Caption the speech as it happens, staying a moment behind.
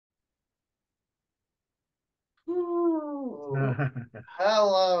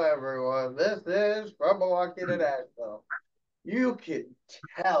Hello, everyone. This is From Milwaukee to Nashville. You can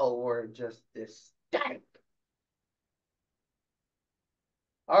tell we're just ecstatic.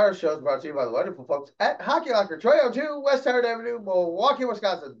 Our show is brought to you by the wonderful folks at Hockey Locker, 2 West Howard Avenue, Milwaukee,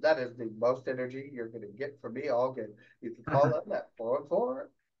 Wisconsin. That is the most energy you're going to get from me all good. You can call them at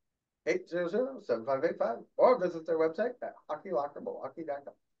 414-800-7585 or visit their website at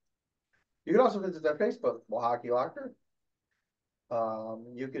hockeylockermilwaukee.com. You can also visit their Facebook, Milwaukee Locker.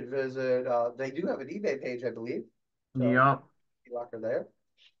 You could visit, they do have an eBay page, I believe. So, Yep. Locker there.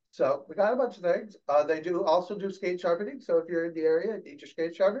 So, we got a bunch of things. They do also do skate sharpening. So, if you're in the area and need your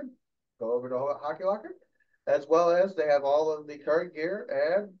skate sharpened, go over to Hockey Locker. As well as they have all of the current gear.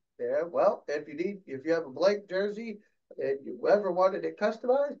 And, yeah, well, if you have a blank jersey and you ever wanted it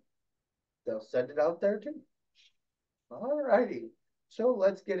customized, they'll send it out there too. All righty. So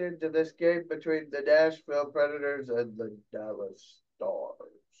let's get into this game between the Nashville Predators and the Dallas Stars.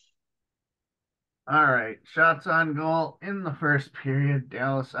 All right. Shots on goal in the first period.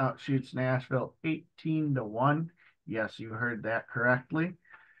 Dallas outshoots Nashville 18-1. Yes, you heard that correctly.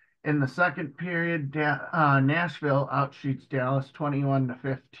 In the second period, Nashville outshoots Dallas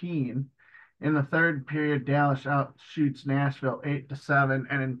 21-15. In the third period, Dallas outshoots Nashville 8-7,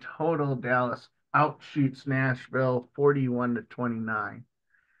 and in total, Dallas outshoots Nashville 41-29.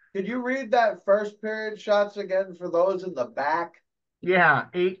 Could you read that first period shots again for those in the back? Yeah,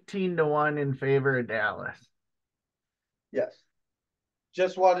 18-1 in favor of Dallas. Yes.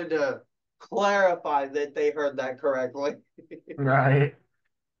 Just wanted to clarify that they heard that correctly. Right.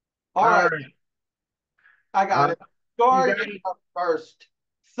 All All right, right. I got Uh, it. you Scoring got in the first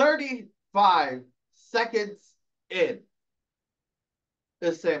 35 seconds in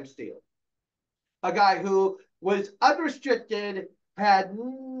is Sam Steele, a guy who was unrestricted, had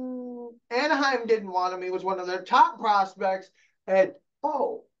Anaheim didn't want him. He was one of their top prospects. And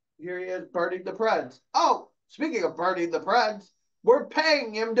oh, here he is burning the Preds. Oh, speaking of burning the Preds, we're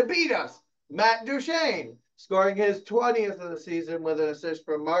paying him to beat us. Matt Duchene scoring his 20th of the season with an assist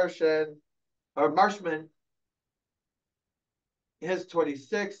from Marshman, his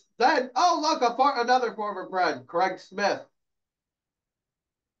 26th. Then, oh, look, another former Pred, Craig Smith.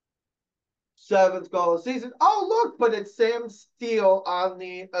 7th goal of the season. Oh, look, but it's Sam Steele on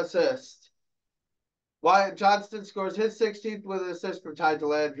the assist. Wyatt Johnston scores his 16th with an assist from Ty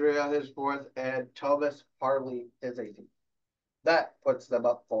Dellandrea, his 4th, and Thomas Harley his 18th. That puts them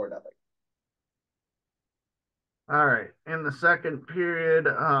up 4-0. All right. In the second period,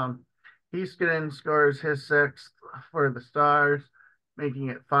 Heiskanen scores his 6th for the Stars, making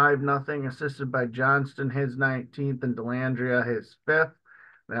it 5-0, assisted by Johnston, his 19th, and Dellandrea, his 5th.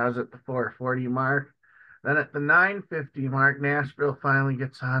 That was at the 4:40 mark. Then at the 9:50 mark, Nashville finally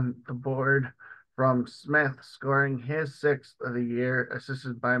gets on the board from Smith, scoring his 6th of the year,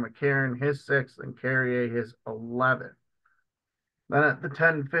 assisted by McCarron, his 6th, and Carrier, his 11th. Then at the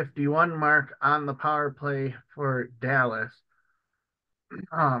 10:51 mark on the power play for Dallas,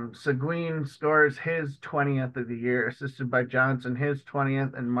 Seguin scores his 20th of the year, assisted by Johnson, his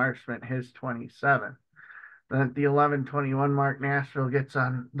 20th, and Marchment, his 27th. Then at the 11:21 mark, Nashville gets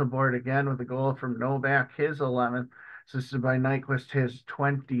on the board again with a goal from Novak, his 11th, assisted by Nyquist, his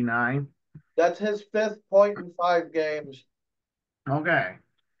 29th. That's his 5th point in 5 games. Okay.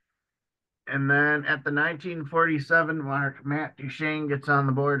 And then at the 1947 mark, Matt Duchene gets on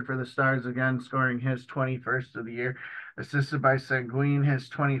the board for the Stars again, scoring his 21st of the year, assisted by Seguin, his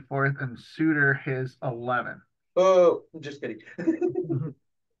 24th, and Suter, his 11th. Oh, just kidding.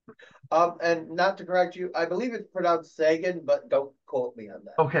 And not to correct you, I believe it's pronounced Sagan, but don't quote me on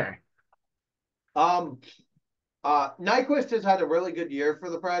that. Okay. Nyquist has had a really good year for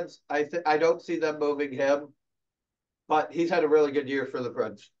the Preds. I don't see them moving him, but he's had a really good year for the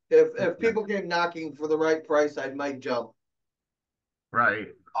Preds. If people came knocking for the right price, I might jump. Right.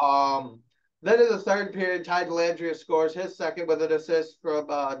 Then in the third period, Ty Dellandrea scores his 2nd with an assist from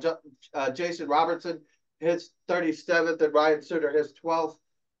Jason Robertson, his 37th, and Ryan Suter, his 12th.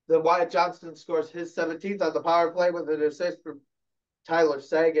 Then Wyatt Johnston scores his 17th on the power play with an assist from Tyler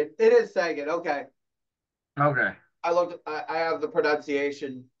Sagan. It is Sagan. Okay. Okay. I have the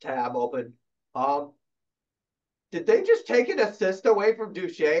pronunciation tab open. Did they just take an assist away from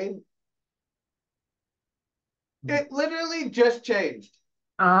Duchene? It literally just changed.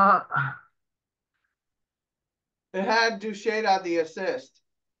 Uh, It had Duchene on the assist.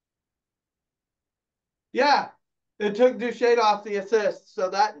 Yeah, it took Duchene off the assist, so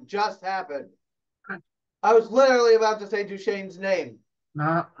that just happened. I was literally about to say Duchene's name.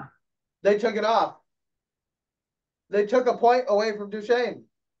 uh, They took it off. They took a point away from Duchene.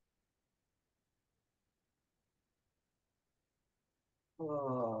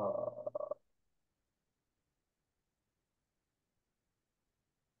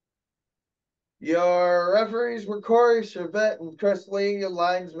 Your referees were Corey Chevette and Chris Lee. Your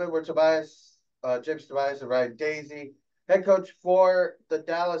linesmen were James Tobias and Ryan Daisy. Head coach for the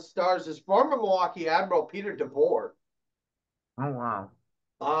Dallas Stars is former Milwaukee Admiral Peter DeBoer. Oh, wow.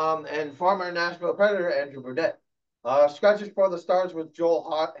 And former Nashville Predator Andrew Burdett. Scratches for the Stars was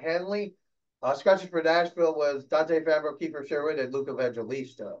Joel Hanley. Scratches for Nashville was Dante Fabro, Kiefer Sherwood, and Luke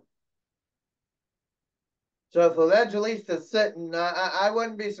Evangelista. So if Evangelista's sitting, I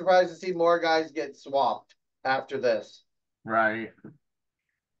wouldn't be surprised to see more guys get swapped after this. Right.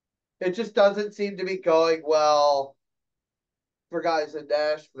 It just doesn't seem to be going well for guys in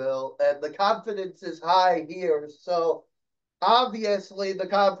Nashville, and the confidence is high here. So obviously, the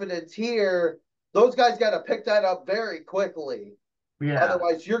confidence here, those guys got to pick that up very quickly. Yeah.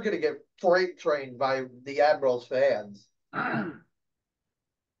 Otherwise, you're going to get freight trained by the Admirals fans.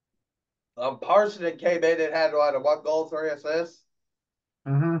 Parson came in and had what, a 1 goal, 3 assists.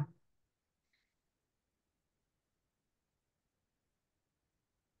 Mm-hmm.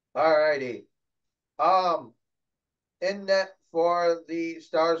 All righty. In net for the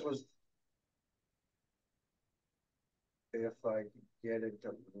Stars was, if I can get it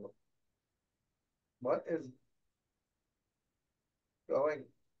to, what is going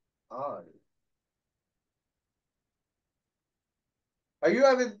on? Are you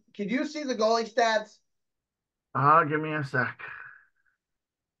having, can you see the goalie stats? Give me a sec.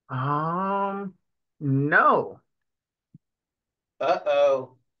 No.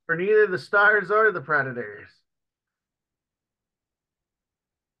 Uh-oh. For neither the Stars or the Predators.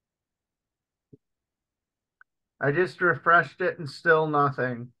 I just refreshed it and still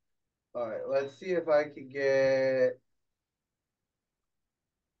nothing. All right, let's see if I can get.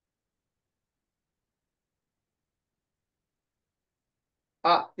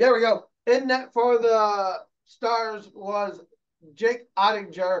 Here we go. In net for the Stars was Jake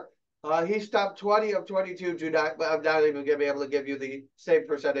Ottinger. He stopped 20 of 22. I'm not even going to be able to give you the same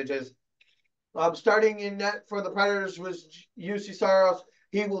percentages. Starting in net for the Predators was UC Saros.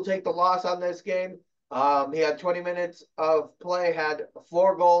 He will take the loss on this game. He had 20 minutes of play, had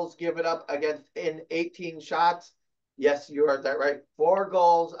 4 goals given up against in 18 shots. Yes, you heard that right. 4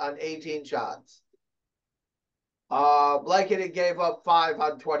 goals on 18 shots. Blanket gave up 5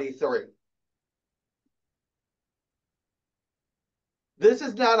 on 23. This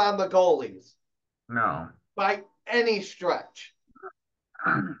is not on the goalies. No. By any stretch.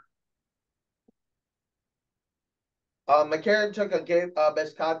 McCarron took a game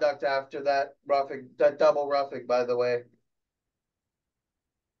misconduct after that roughing, that double roughing, by the way.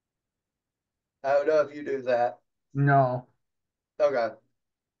 I don't know if you do that. No. Okay.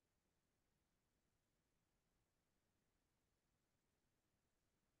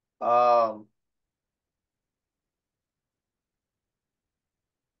 Um,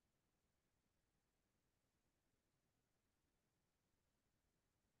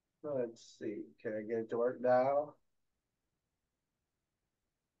 let's see. Can I get it to work now?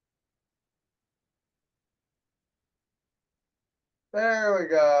 There we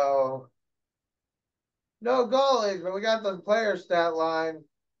go. No goalies, but we got the player stat line.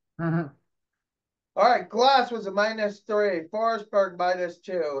 Mm-hmm. All right, Glass was a -3, Forsberg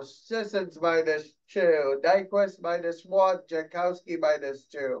 -2, Sissons -2, Nyquist -1, Jankowski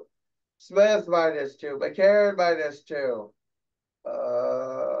 -2, Smith -2, McCarron -2,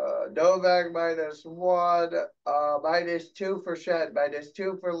 Novak -1, -2 for Shed,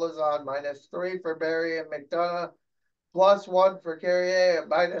 -2 for Lazon, -3 for Barry and McDonough, +1 for Carrier,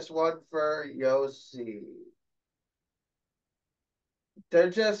 and -1 for Yossi. They're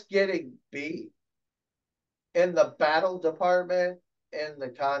just getting beat in the battle department, in the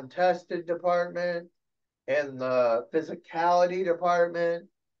contested department, in the physicality department.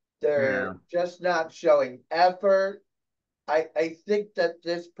 They're just not showing effort. I think that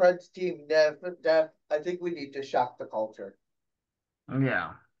this Preds team, I think we need to shock the culture.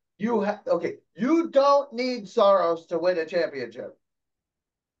 Yeah. You don't need Saros to win a championship.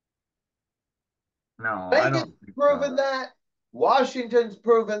 No, I Vegas don't think proven so. that. Washington's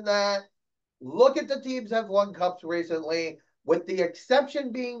proven that. Look at the teams that have won cups recently, with the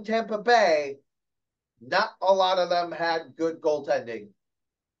exception being Tampa Bay. Not a lot of them had good goaltending.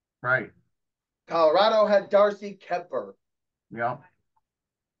 Right. Colorado had Darcy Kemper. Yep.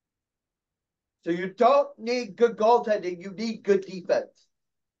 So you don't need good goaltending. You need good defense.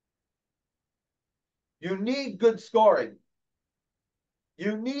 You need good scoring.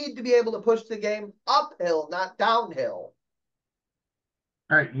 You need to be able to push the game uphill, not downhill.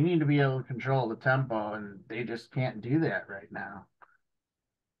 All right. You need to be able to control the tempo, and they just can't do that right now.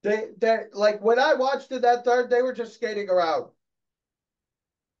 They like when I watched it that third, they were just skating around.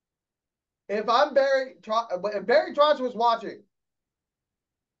 If Barry Trotz was watching,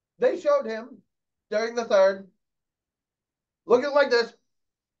 they showed him during the third looking like this.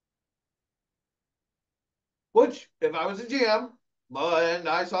 Which, if I was a GM and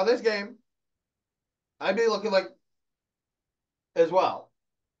I saw this game, I'd be looking like as well.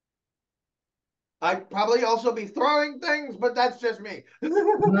 I'd probably also be throwing things, but that's just me.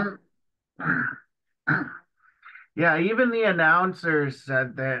 Yeah, even the announcers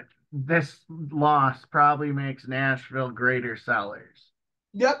said that this loss probably makes Nashville greater sellers.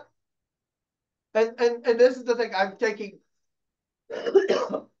 Yep. And this is the thing I'm taking.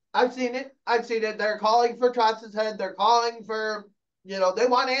 I've seen it. I've seen it. They're calling for Trotz's head. They're calling for, they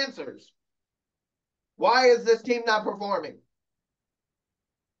want answers. Why is this team not performing?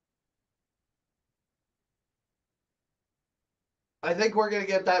 I think we're going to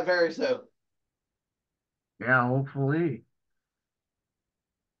get that very soon. Yeah, hopefully.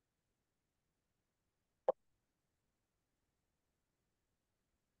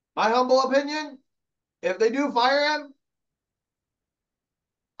 My humble opinion, if they do fire him,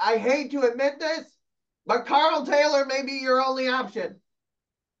 I hate to admit this, but Carl Taylor may be your only option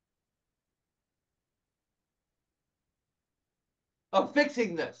of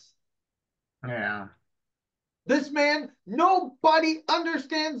fixing this. Yeah. This man, nobody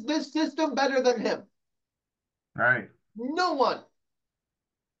understands this system better than him. Right. No one.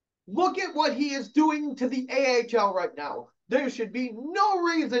 Look at what he is doing to the AHL right now. There should be no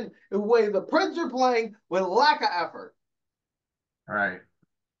reason the way the Preds are playing with lack of effort. Right.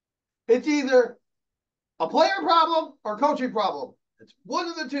 It's either a player problem or coaching problem. It's one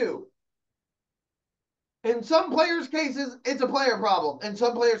of the two. In some players' cases, it's a player problem. In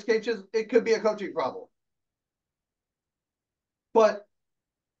some players' cases, it could be a coaching problem. But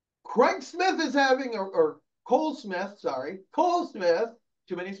Craig Smith is having, or Cole Smith, Cole Smith,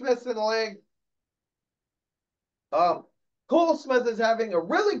 too many Smiths in the league. Cole Smith is having a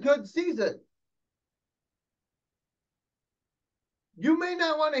really good season. You may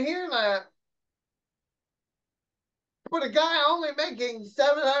not want to hear that, but a guy only making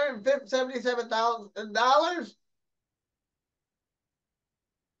 $777,000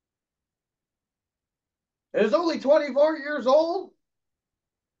 is only 24 years old,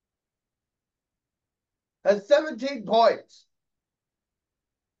 has 17 points.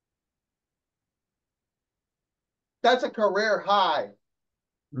 That's a career high.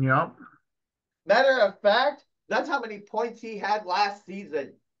 Yep. Matter of fact, that's how many points he had last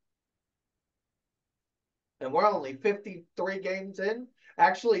season. And we're only 53 games in.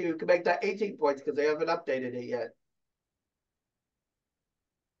 Actually, you can make that 18 points because they haven't updated it yet.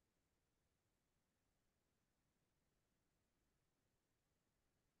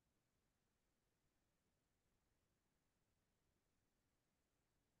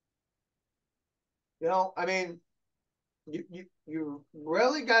 I mean, you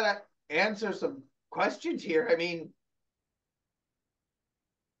really gotta answer some questions here.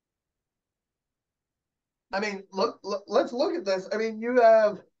 Let's look at this. You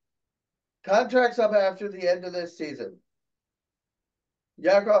have contracts up after the end of this season.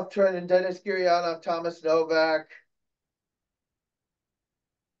 Yakov Trenin, Dennis Gurianov, Thomas Novak,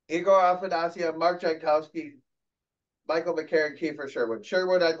 Igor Afanasyev, Mark Jankowski, Michael McCarron, Kiefer Sherwood.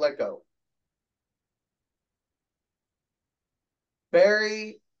 Sherwood, I'd let go.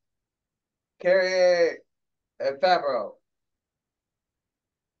 Barry, Carrier, and Fabro.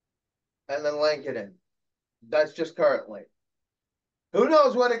 And then Lankinen. That's just currently. Who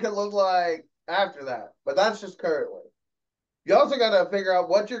knows what it could look like after that, but that's just currently. You also got to figure out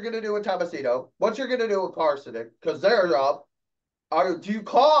what you're going to do with Tomasino, what you're going to do with Carsonik, because they're up. Do you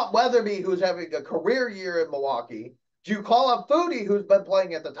call up Weatherby, who's having a career year in Milwaukee? Do you call up Foodie, who's been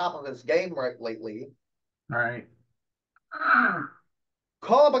playing at the top of his game lately? Right.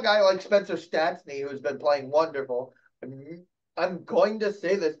 Call up a guy like Spencer Stastny, who's been playing wonderful. I'm going to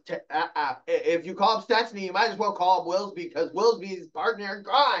say this. If you call up Stastny, you might as well call up Willsby because Willsby's partner in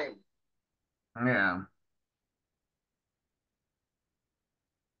crime. Yeah.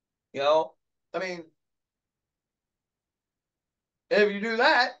 You know, I mean, if you do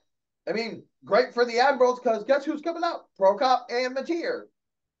that, great for the Admirals because guess who's coming up? Prokop and Mateer.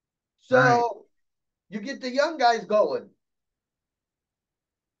 So Right. you get the young guys going.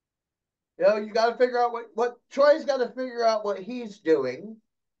 You got to figure out what Troy's got to figure out what he's doing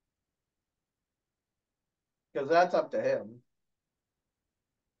because that's up to him.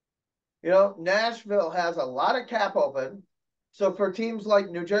 Nashville has a lot of cap open. So for teams like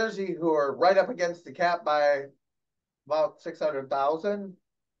New Jersey, who are right up against the cap by about 600,000,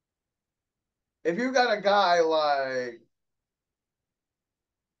 if you got a guy like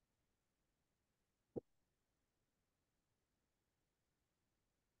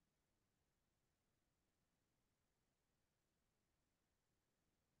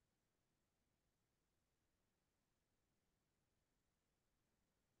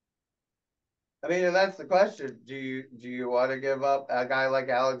I mean, that's the question. Do you want to give up a guy like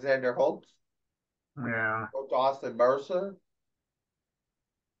Alexander Holtz Yeah. or Dawson Mercer?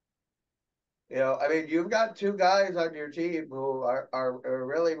 I mean, you've got two guys on your team who are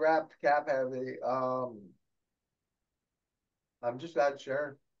really wrapped cap heavy. I'm just not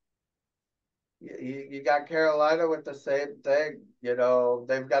sure. You got Carolina with the same thing. They've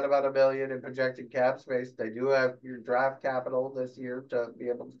got about $1 million in projected cap space. They do have your draft capital this year to be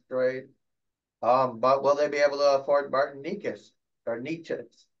able to trade. But will they be able to afford Martin Nikas or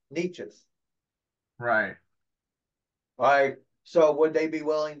Nietzsche's? Right. Like, so would they be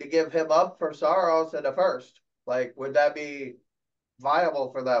willing to give him up for Saros at a first? Like, would that be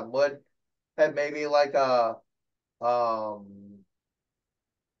viable for them? Would and maybe um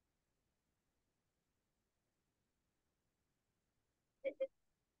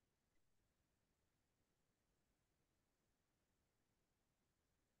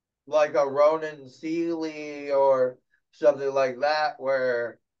like a Ronan Seeley or something like that,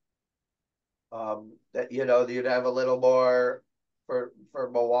 where that you'd have a little more for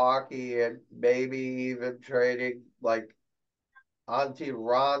Milwaukee and maybe even trading like Antti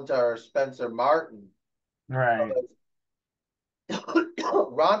Ranta or Spencer Martin. Right.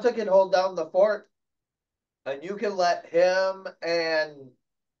 Ranta can hold down the fort, and you can let him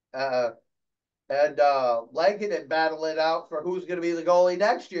uh Lankinen battle it out for who's going to be the goalie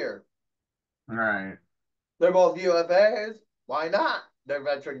next year. Right. They're both UFAs. Why not? They're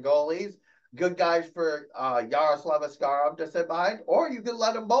veteran goalies. Good guys for Yaroslav Askarov to sit behind. Or you can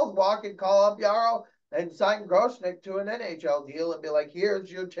let them both walk and call up Yaro and sign Groshnik to an NHL deal and be like,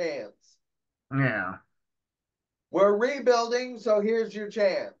 here's your chance. Yeah. We're rebuilding, so here's your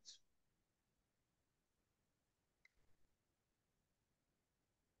chance.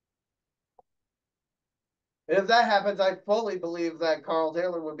 And if that happens, I fully believe that Carl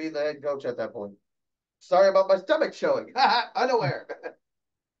Taylor would be the head coach at that point. Sorry about my stomach showing. Unaware.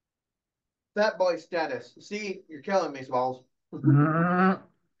 Fat boy status. See, you're killing me, Smalls. Mhm.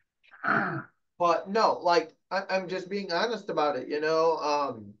 But no, like I'm just being honest about it.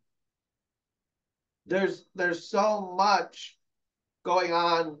 There's so much going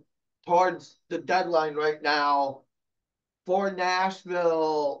on towards the deadline right now for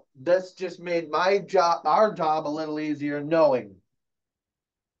Nashville. This just made our job, a little easier knowing.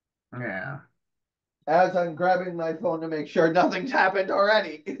 Yeah. As I'm grabbing my phone to make sure nothing's happened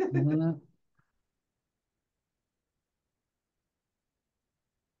already. Mhm.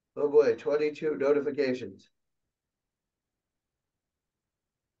 Oh boy, 22 notifications.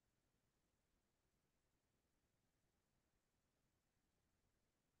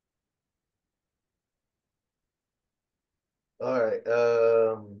 All right.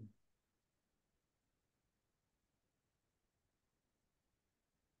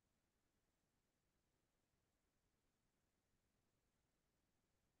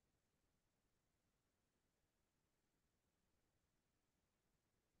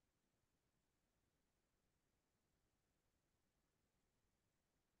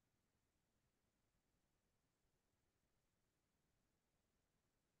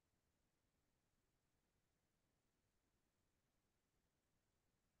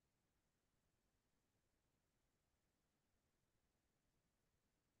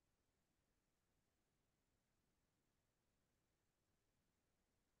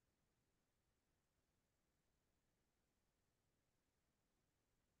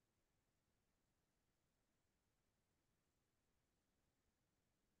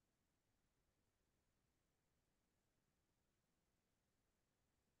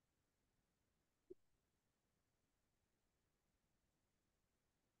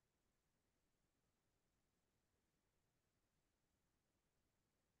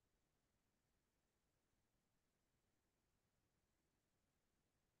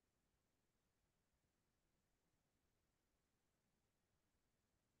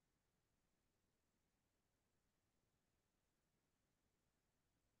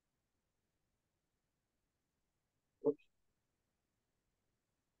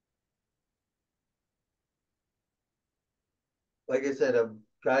 Like I said, I'm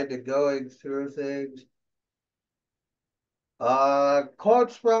kind of going through things.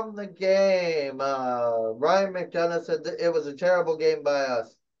 Quotes from the game. Ryan McDonough said that it was a terrible game by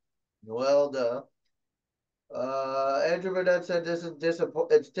us. Well, duh. Andrew Burnett said this is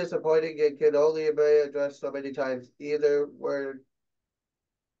it's disappointing. It can only be addressed so many times. Either we're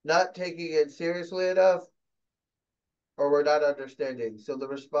not taking it seriously enough or we're not understanding. So the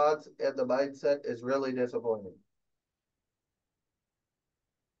response and the mindset is really disappointing.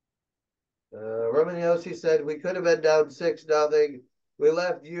 Roman Yossi said we could have been down 6-0. We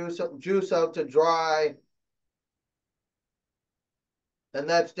left you some juice out to dry. And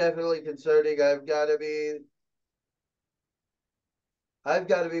that's definitely concerning. I've got to be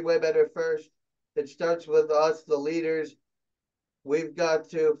way better first. It starts with us, the leaders. We've got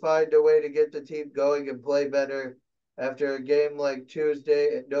to find a way to get the team going and play better. After a game like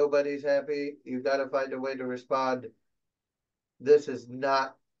Tuesday and nobody's happy, you've got to find a way to respond. This is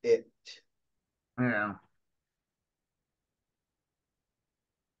not it. Yeah.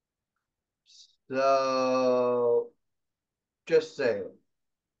 So, just saying.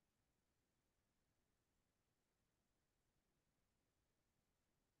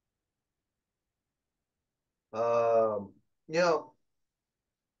 Um, you know,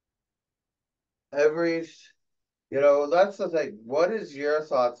 every, that's the thing. What is your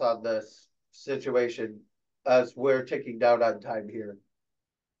thoughts on this situation as we're ticking down on time here?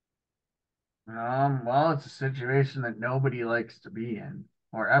 Well, it's a situation that nobody likes to be in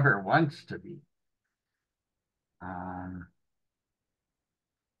or ever wants to be. Um,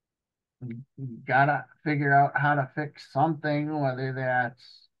 you gotta figure out how to fix something, whether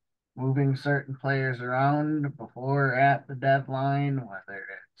that's moving certain players around before or at the deadline, whether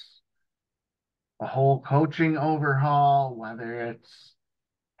it's a whole coaching overhaul, whether it's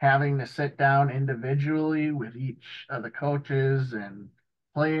having to sit down individually with each of the coaches and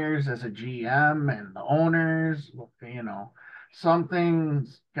players as a GM and the owners,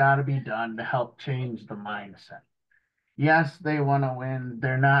 something's got to be done to help change the mindset. Yes, they want to win.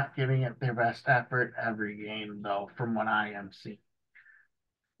 They're not giving it their best effort every game, though, from what I am seeing,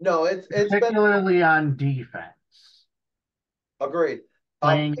 No, it's been particularly on defense. agreed.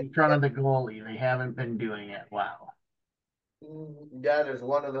 Playing in front of the goalie, they haven't been doing it well. That is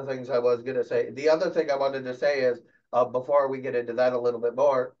one of the things I was going to say. The other thing I wanted to say is before we get into that a little bit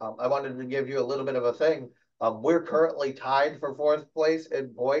more, I wanted to give you a little bit of a thing. We're currently tied for fourth place in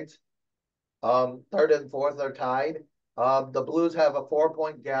points. Third and fourth are tied. The Blues have a 4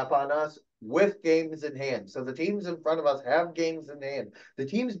 point gap on us with games in hand. So the teams in front of us have games in hand. The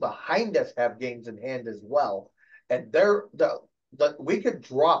teams behind us have games in hand as well. And we could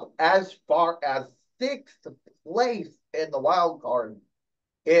drop as far as sixth place in the wild card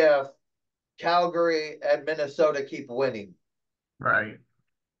if Calgary and Minnesota keep winning. Right.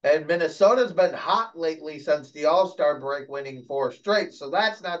 And Minnesota's been hot lately since the All-Star break, winning 4 straight. So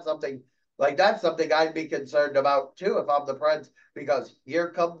that's not something that's something I'd be concerned about too if I'm the Preds, because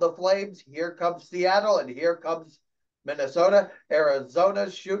here come the Flames, here comes Seattle, and here comes Minnesota.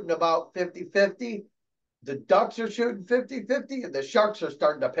 Arizona's shooting about 50-50. The Ducks are shooting 50-50, and the Sharks are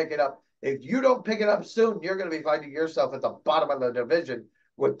starting to pick it up. If you don't pick it up soon, you're going to be finding yourself at the bottom of the division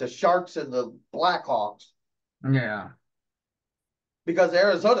with the Sharks and the Blackhawks, Yeah. because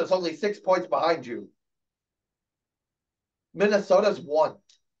Arizona's only 6 points behind you. Minnesota's one,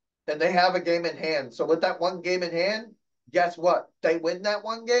 and they have a game in hand. So with that one game in hand, guess what? They win that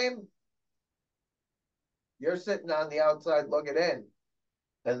one game, you're sitting on the outside looking in.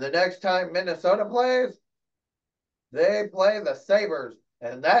 And the next time Minnesota plays, they play the Sabres,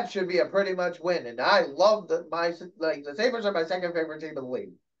 and that should be a pretty much win. And I love the Sabres are my second favorite team in the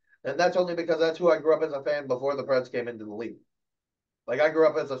league, and that's only because that's who I grew up as a fan before the Preds came into the league. Like, I grew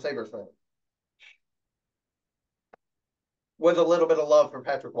up as a Sabres fan with a little bit of love for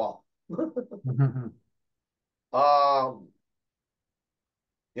Patrick Wall. um,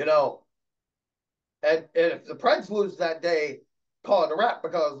 you know, and if the Preds lose that day, call it a wrap,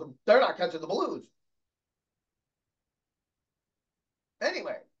 because they're not catching the Blues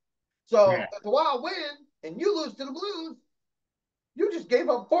anyway. Yeah. So if the Wild win and you lose to the Blues, you just gave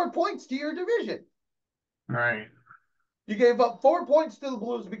up 4 points to your division. Right. You gave up 4 points to the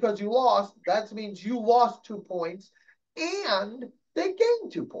Blues because you lost. That means you lost 2 points and they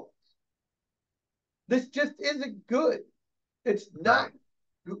gained 2 points. This just isn't good. It's not.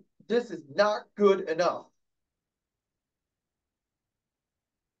 Right. This is not good enough.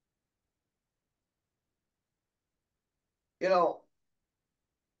 You know,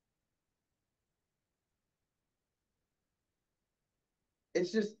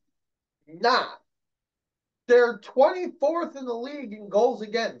 it's just not. They're 24th in the league in goals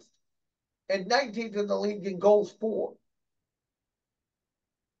against and 19th in the league in goals for.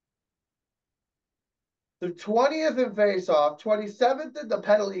 They're 20th in faceoff, 27th in the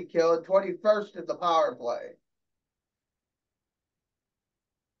penalty kill, and 21st in the power play.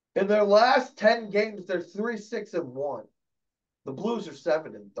 In their last 10 games, they're 3-6-1. The Blues are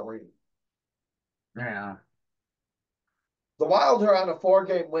 7-3. Yeah. The Wild are on a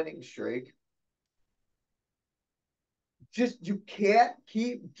 4-game winning streak. Just you can't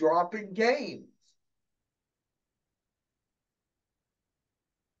keep dropping games.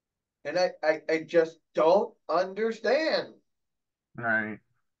 And I just don't understand. Right.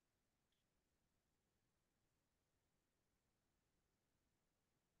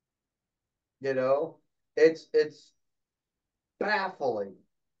 You know, it's baffling.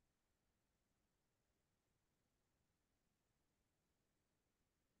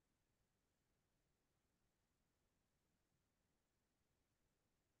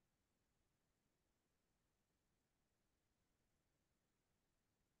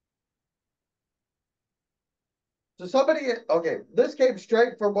 So somebody, okay, this came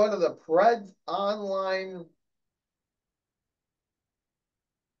straight from one of the Preds online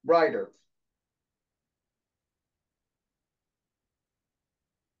writers.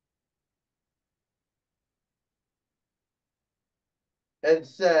 And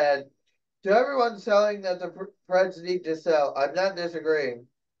said, to everyone selling that the Preds need to sell, I'm not disagreeing.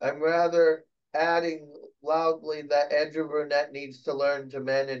 I'm rather adding loudly that Andrew Brunette needs to learn to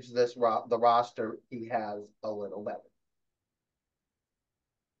manage the roster he has a little better.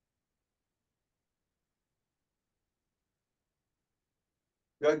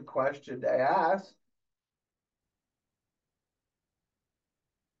 Good question to ask.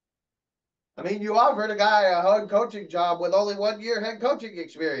 I mean, you offered a guy a head coaching job with only 1 year head coaching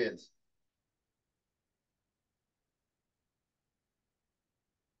experience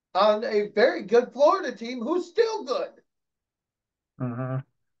on a very good Florida team who's still good. Mm-hmm.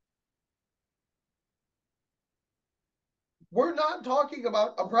 We're not talking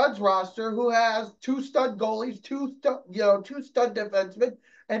about a Preds roster who has two stud goalies, two stud defensemen,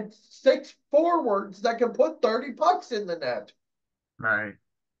 and 6 forwards that can put 30 pucks in the net. Right.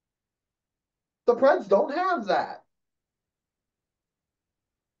 The Preds don't have that.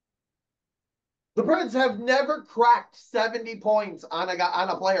 The Preds have never cracked 70 points on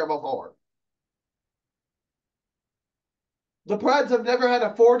a player before. The Preds have never had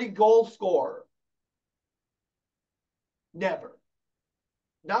a 40-goal scorer. Never.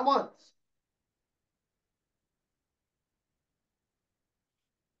 Not once.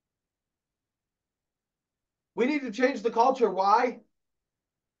 We need to change the culture. Why?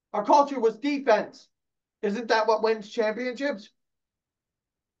 Our culture was defense. Isn't that what wins championships?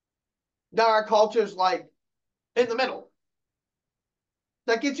 Now our culture's like in the middle.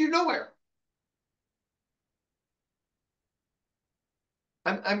 That gets you nowhere.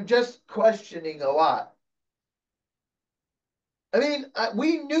 I'm just questioning a lot. I mean,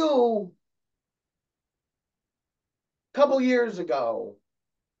 we knew a couple years ago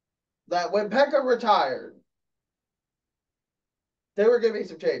that when Pekka retired, there were going to be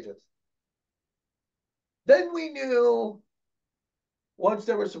some changes. Then we knew once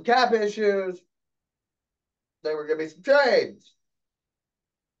there were some cap issues, there were going to be some trades.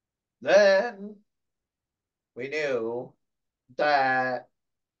 Then we knew that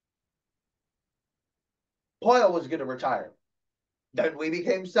Poyle was going to retire. Then we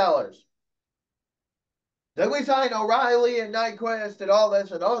became sellers. Then we signed O'Reilly and Nyquist and all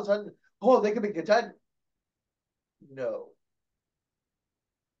this, and all of a sudden, oh, they could be content. No.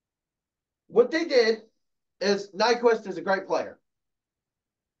 What they did is Nyquist is a great player.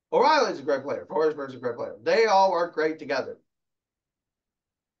 O'Reilly's a great player. Forsberg's a great player. They all work great together.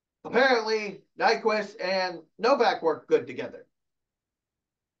 Apparently, Nyquist and Novak work good together.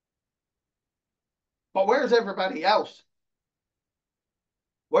 But where's everybody else?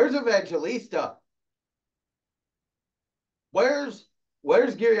 Where's Evangelista? Where's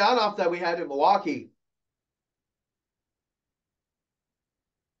Gurianov that we had in Milwaukee?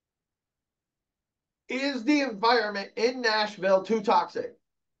 Is the environment in Nashville too toxic?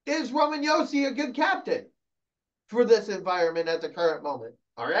 Is Roman Josi a good captain for this environment at the current moment?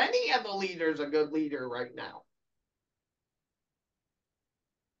 Are any of the leaders a good leader right now?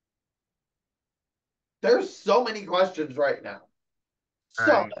 There's so many questions right now. So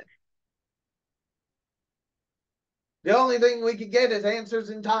Right. the only thing we can get is answers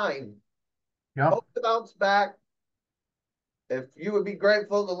in time. Yep. Hope to bounce back. If you would be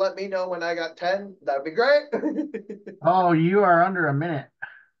grateful to let me know when I got 10, that'd be great. Oh, you are under a minute.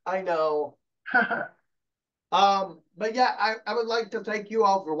 I know. But yeah, I would like to thank you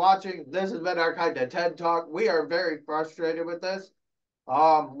all for watching. This has been our kind of TED Talk. We are very frustrated with this.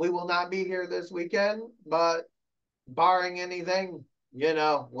 We will not be here this weekend, but barring anything,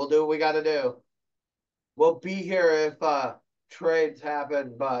 we'll do what we got to do. We'll be here if trades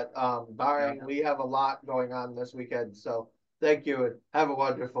happen, but barring, Yeah. we have a lot going on this weekend. So thank you and have a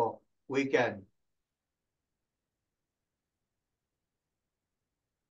wonderful weekend.